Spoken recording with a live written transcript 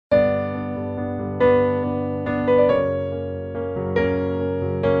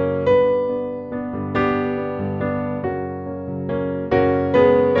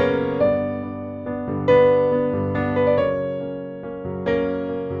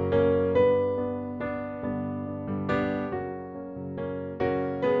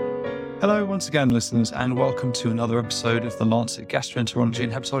Hello once again, listeners, and welcome to another episode of the Lancet Gastroenterology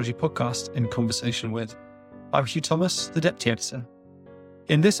and Hepatology podcast in conversation with. I'm Hugh Thomas, the Deputy Editor.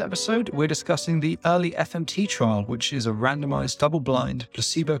 In this episode, we're discussing the early FMT trial, which is a randomized, double-blind,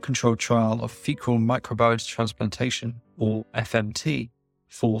 placebo-controlled trial of fecal microbiota transplantation, or FMT,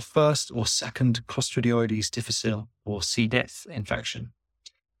 for first or second Clostridioides difficile, or C. diff, infection.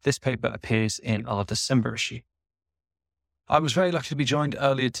 This paper appears in our December issue. I was very lucky to be joined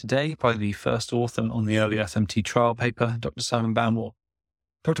earlier today by the first author on the early FMT trial paper, Dr. Simon Banwell.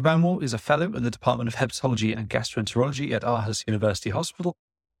 Dr. Banwell is a fellow in the Department of Hepatology and Gastroenterology at Aarhus University Hospital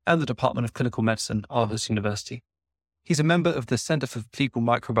and the Department of Clinical Medicine, Aarhus University. He's a member of the Centre for Fecal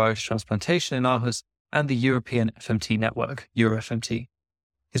Microbiota Transplantation in Aarhus and the European FMT Network, EuroFMT.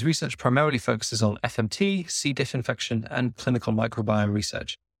 His research primarily focuses on FMT, C. diff infection, and clinical microbiome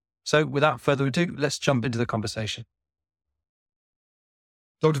research. So without further ado, let's jump into the conversation.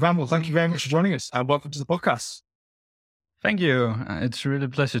 Dr. Banwell, thank you very much for joining us and welcome to the podcast. Thank you. It's really a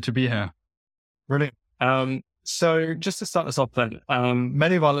pleasure to be here. Brilliant. So just to start us off then,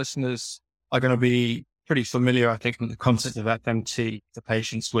 many of our listeners are going to be pretty familiar, I think, with the concept of FMT for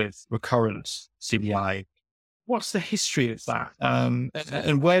patients with recurrent CBI. What's the history of that?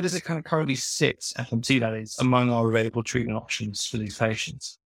 And where does it kind of currently sit, FMT that is, among our available treatment options for these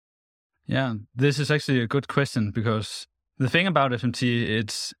patients? Yeah, this is actually a good question because the thing about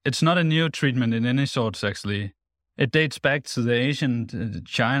FMT, it's not a new treatment in any sorts, actually. It dates back to the ancient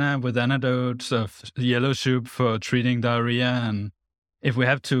China with antidotes of yellow soup for treating diarrhea. And if we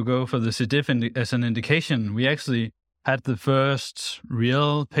have to go for the C. diff as an indication, we actually had the first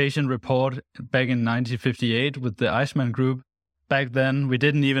real patient report back in 1958 with the Eichmann group. Back then, we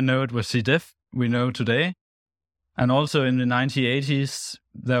didn't even know it was C. diff. We know today. And also in the 1980s,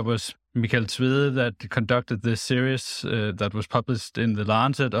 there was Michael Tvede that conducted this series that was published in The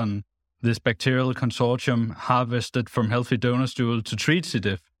Lancet on this bacterial consortium harvested from healthy donor stool to treat C.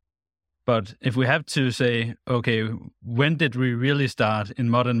 diff. But if we have to say, okay, when did we really start in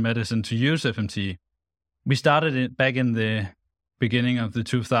modern medicine to use FMT? We started it back in the beginning of the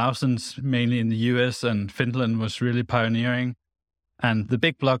 2000s, mainly in the US, and Finland was really pioneering. And the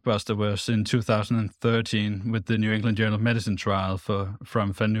big blockbuster was in 2013 with the New England Journal of Medicine trial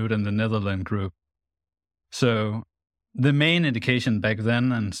from Van Noot and the Netherlands group. So the main indication back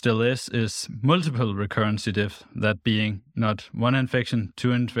then and still is multiple recurrent C. diff, that being not one infection,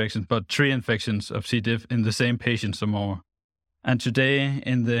 two infections, but three infections of C. diff in the same patients or more. And today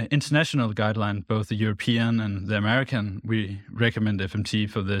in the international guideline, both the European and the American, we recommend FMT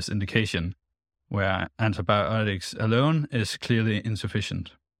for this indication, where antibiotics alone is clearly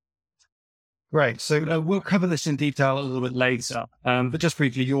insufficient. Great. So we'll cover this in detail a little bit later. But just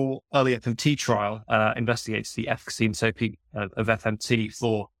briefly, your early FMT trial investigates the efficacy and safety of FMT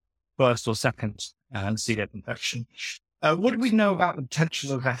for first or second C. diff infection. What did we know about the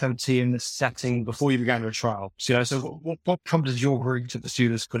potential of FMT in this setting before you began your trial? So what prompted your group to pursue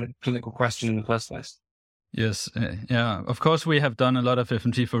this clinical question in the first place? Yes, of course we have done a lot of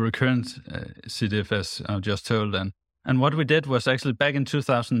FMT for recurrent C. diff, as I just told. And what we did was actually back in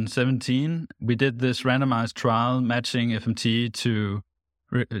 2017, we did this randomized trial matching FMT to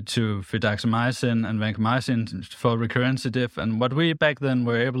fidaxomicin and vancomycin for recurrent C. diff. And what we back then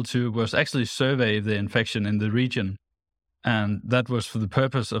were able to was actually survey the infection in the region. And that was for the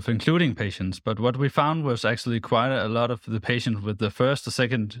purpose of including patients. But what we found was actually quite a lot of the patients with the first or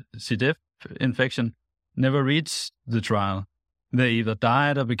second C. diff infection never reached the trial. They either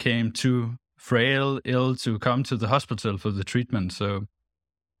died or became too frail, ill to come to the hospital for the treatment.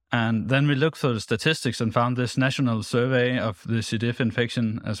 And then we looked for the statistics and found this national survey of the C. diff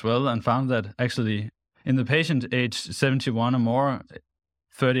infection as well, and found that actually in the patient aged 71 or more,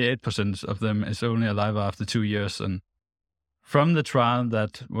 38% of them is only alive after 2 years. And from the trial,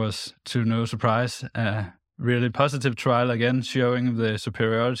 that was, to no surprise, a really positive trial, again, showing the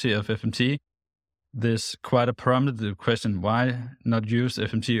superiority of FMT. This quite prompted the question, why not use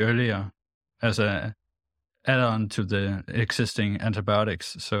FMT earlier as a add-on to the existing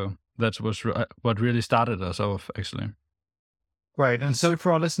antibiotics? So that was what really started us off, actually. Great. And so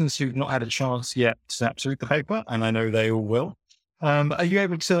for our listeners who've not had a chance yet to read the paper, and I know they all will, are you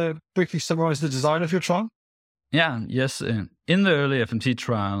able to briefly summarize the design of your trial? Yes. In the early FMT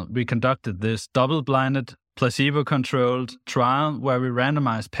trial, we conducted this double-blinded, placebo-controlled trial where we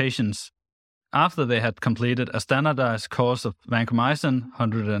randomized patients after they had completed a standardized course of vancomycin,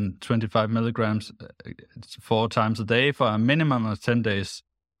 125 milligrams 4 times a day for a minimum of 10 days,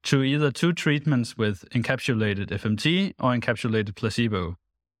 to either 2 treatments with encapsulated FMT or encapsulated placebo.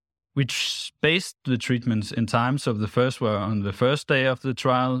 we spaced the treatments in time. So the first were on the first day of the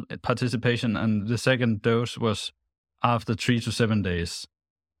trial participation, and the second dose was after 3 to 7 days.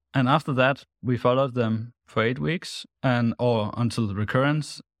 And after that, we followed them for 8 weeks or until the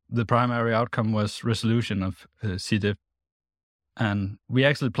recurrence. The primary outcome was resolution of C. diff. And we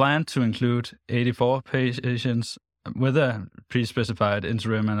actually planned to include 84 patients with a pre-specified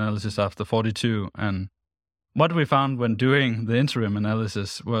interim analysis after 42. And what we found when doing the interim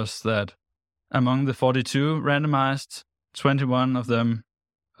analysis was that among the 42 randomized, 21 of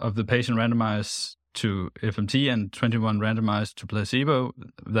the patient randomized to FMT and 21 randomized to placebo,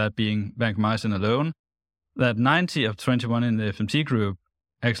 that being vancomycin alone, that 90 of 21 in the FMT group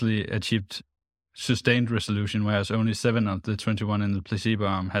actually achieved sustained resolution, whereas only 7 of the 21 in the placebo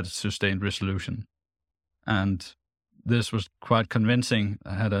arm had sustained resolution. And this was quite convincing,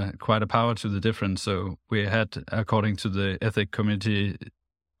 had quite a power to the difference. So we had, according to the ethics committee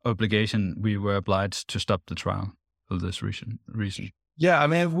obligation, we were obliged to stop the trial for this reason. Yeah, I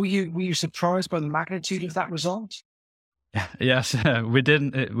mean, were you surprised by the magnitude of that result? Yes, we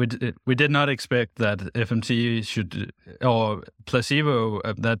didn't. We did not expect that FMT should, or placebo,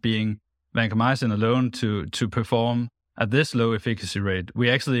 that being vancomycin alone, to perform at this low efficacy rate. We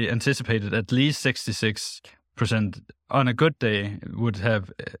actually anticipated at least 66% on a good day would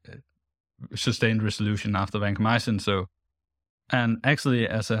have sustained resolution after vancomycin. So, and actually,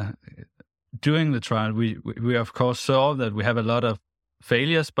 during the trial, we of course saw that we have a lot of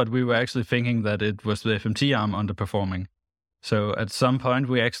failures, but we were actually thinking that it was the FMT arm underperforming. So at some point,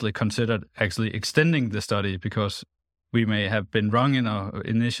 we actually considered extending the study because we may have been wrong in our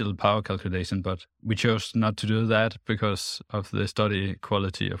initial power calculation, but we chose not to do that because of the study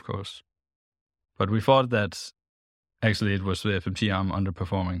quality, of course. But we thought that actually it was the FMT arm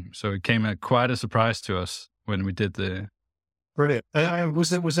underperforming. So it came quite a surprise to us when we did the... Brilliant. Was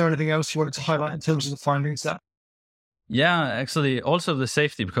there anything else you wanted to highlight in terms of the findings there? Yeah, actually also the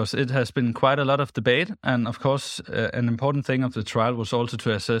safety, because it has been quite a lot of debate. And of course, an important thing of the trial was also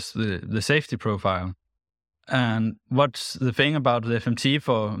to assess the safety profile. And what's the thing about the FMT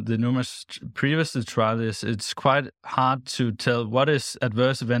for the numerous previous trial is it's quite hard to tell what is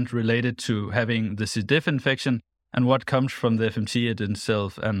adverse event related to having the C. diff infection and what comes from the FMT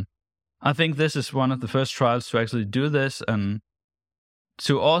itself. And I think this is one of the first trials to actually do this. And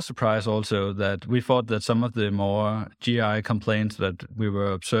to our surprise also, that we thought that some of the more GI complaints that we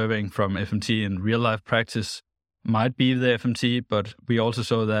were observing from FMT in real life practice might be the FMT, but we also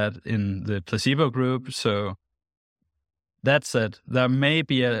saw that in the placebo group. So that said, there may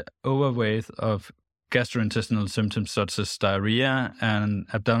be an overweight of gastrointestinal symptoms such as diarrhea and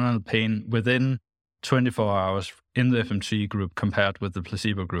abdominal pain within 24 hours in the FMT group compared with the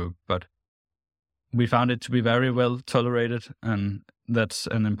placebo group. But we found it to be very well tolerated, and that's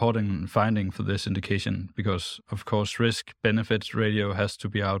an important finding for this indication because, of course, risk-benefit ratio has to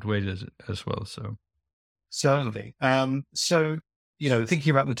be outweighed as well. So certainly. So,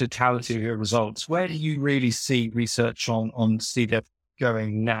 thinking about the totality of your results, where do you really see research on C. diff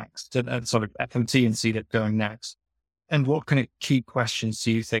going next, and sort of FMT and C. diff going next? And what kind of key questions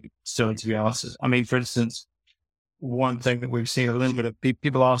do you think still need to be asked? I mean, for instance, one thing that we've seen a little bit of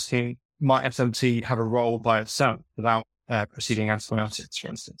people asking, might FMT have a role by itself without preceding antibiotics, for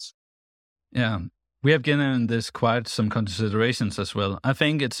instance? Yeah, we have given this quite some considerations as well. I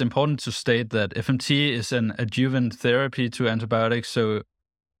think it's important to state that FMT is an adjuvant therapy to antibiotics, so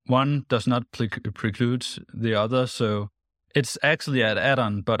one does not preclude the other. So it's actually an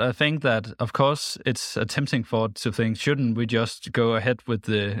add-on, but I think that, of course, it's a tempting thought to think, shouldn't we just go ahead with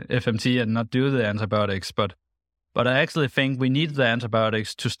the FMT and not do the antibiotics? But I actually think we need the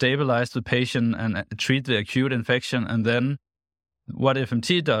antibiotics to stabilize the patient and treat the acute infection. And then what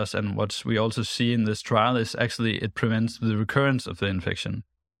FMT does, and what we also see in this trial, is actually it prevents the recurrence of the infection.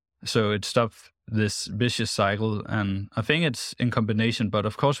 So it stops this vicious cycle. And I think it's in combination, but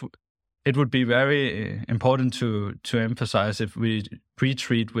of course, it would be very important to emphasize if we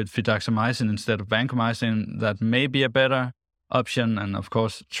pre-treat with fidaxomicin instead of vancomycin, that may be a better option, and of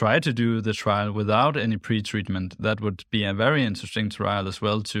course try to do the trial without any pre-treatment. That would be a very interesting trial as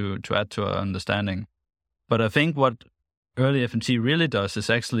well to add to our understanding. But I think what early FMT really does is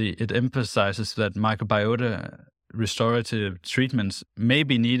actually it emphasizes that microbiota restorative treatments may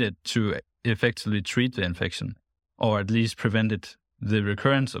be needed to effectively treat the infection, or at least prevent the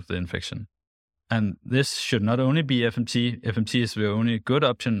recurrence of the infection. And this should not only be FMT. FMT is the only good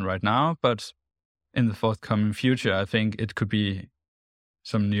option right now, but in the forthcoming future, I think it could be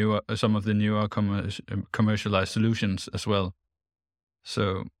some of the newer commercialized solutions as well.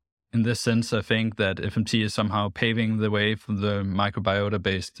 So in this sense, I think that FMT is somehow paving the way for the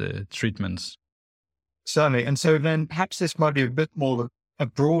microbiota-based treatments. Certainly. And so then perhaps this might be a bit more a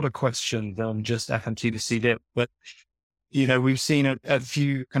broader question than just FMT to C. diff, but we've seen a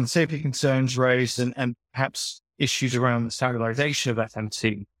few kind of safety concerns raised and perhaps issues around the standardization of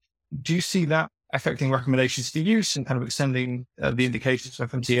FMT. Do you see that affecting recommendations for use and kind of extending the indications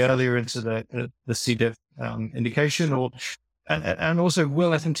of FMT earlier into the C. diff indication? And also,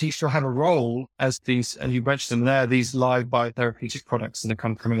 will FMT still have a role as these, and you mentioned them there, these live biotherapeutic products that are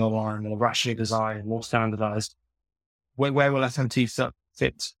kind of coming online and are rationally designed, more standardized? Where will FMT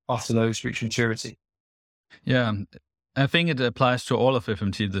fit after those reach maturity? Yeah, I think it applies to all of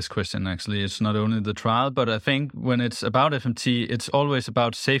FMT, this question, actually. It's not only the trial, but I think when it's about FMT, it's always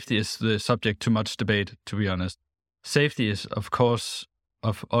about safety is the subject to much debate, to be honest. Safety is, of course,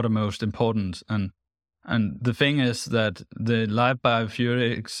 of uttermost importance. And the thing is that the live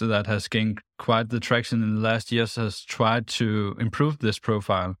biotherapeutics that has gained quite the traction in the last years has tried to improve this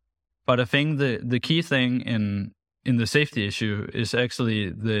profile. But I think the key thing in the safety issue is actually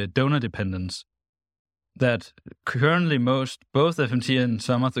the donor dependence. That currently both FMT and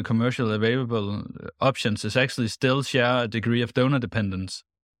some of the commercial available options is actually still share a degree of donor dependence.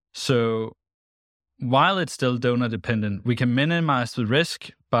 So while it's still donor dependent, we can minimize the risk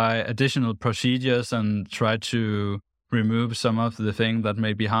by additional procedures and try to remove some of the things that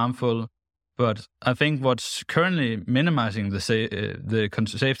may be harmful. But I think what's currently minimizing the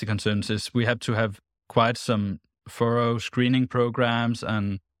safety concerns is we have to have quite some thorough screening programs,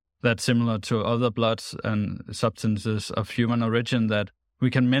 and that's similar to other bloods and substances of human origin, that we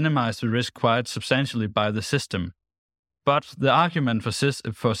can minimize the risk quite substantially by the system. But the argument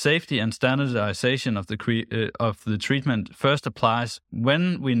for safety and standardization of the treatment first applies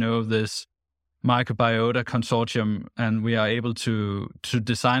when we know this microbiota consortium and we are able to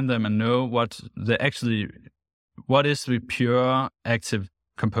design them and know what is the pure active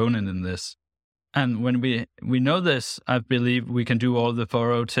component in this. And when we know this, I believe we can do all the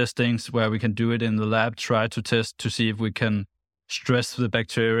thorough testings where we can do it in the lab, try to test to see if we can stress the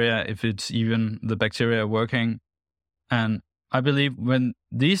bacteria, if it's even the bacteria working. And I believe when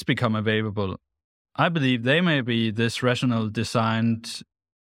these become available, I believe they may be this rational designed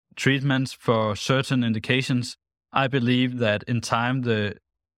treatments for certain indications. I believe that in time,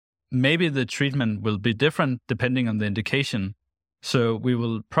 maybe the treatment will be different depending on the indication. So we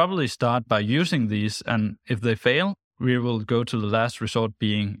will probably start by using these, and if they fail, we will go to the last resort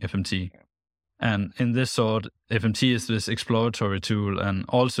being FMT. And in this sort, FMT is this exploratory tool and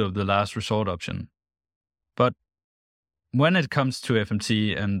also the last resort option. But when it comes to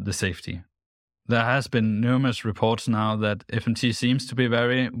FMT and the safety, there has been numerous reports now that FMT seems to be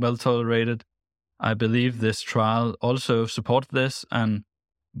very well tolerated. I believe this trial also supports this,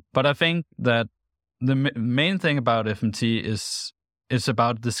 but I think that the main thing about FMT is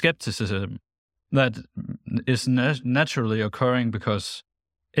about the skepticism that is naturally occurring, because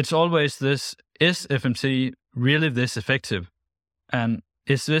it's always this: is FMT really this effective? And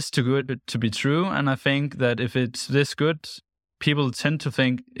is this too good to be true? And I think that if it's this good, people tend to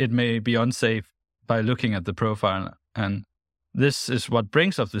think it may be unsafe by looking at the profile. And this is what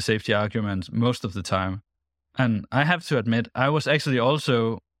brings up the safety argument most of the time. And I have to admit, I was actually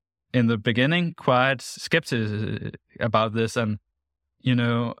also in the beginning quite skeptical about this. And,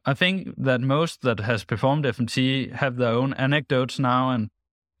 I think that most that has performed FMT have their own anecdotes now.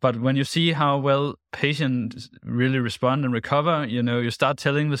 But when you see how well patients really respond and recover, you start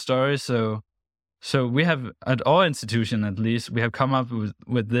telling the story. So we have, at our institution at least, we have come up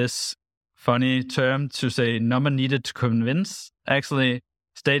with this funny term to say number needed to convince, actually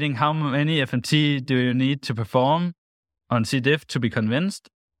stating how many FMT do you need to perform on C. diff to be convinced.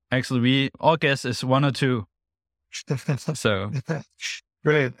 Actually, our guess is 1 or 2. So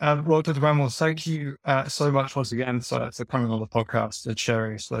brilliant. Well, Dr. Bramwell, thank you so much once again for coming on the podcast and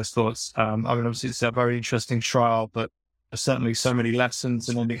sharing those thoughts. Obviously, it's a very interesting trial, but there's certainly so many lessons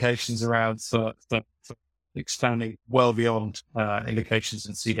and indications around for expanding well beyond indications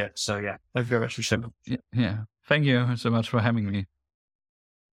in C. diff. So, yeah, thank you very much for sharing. Yeah, thank you so much for having me.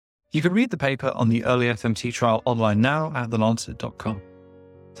 You can read the paper on the early FMT trial online now at thelancet.com.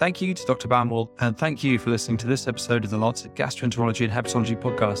 Thank you to Dr. Bramwell, and thank you for listening to this episode of the Lancet Gastroenterology and Hepatology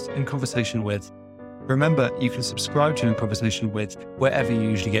podcast, In Conversation With. Remember, you can subscribe to In Conversation With wherever you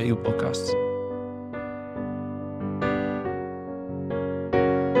usually get your podcasts.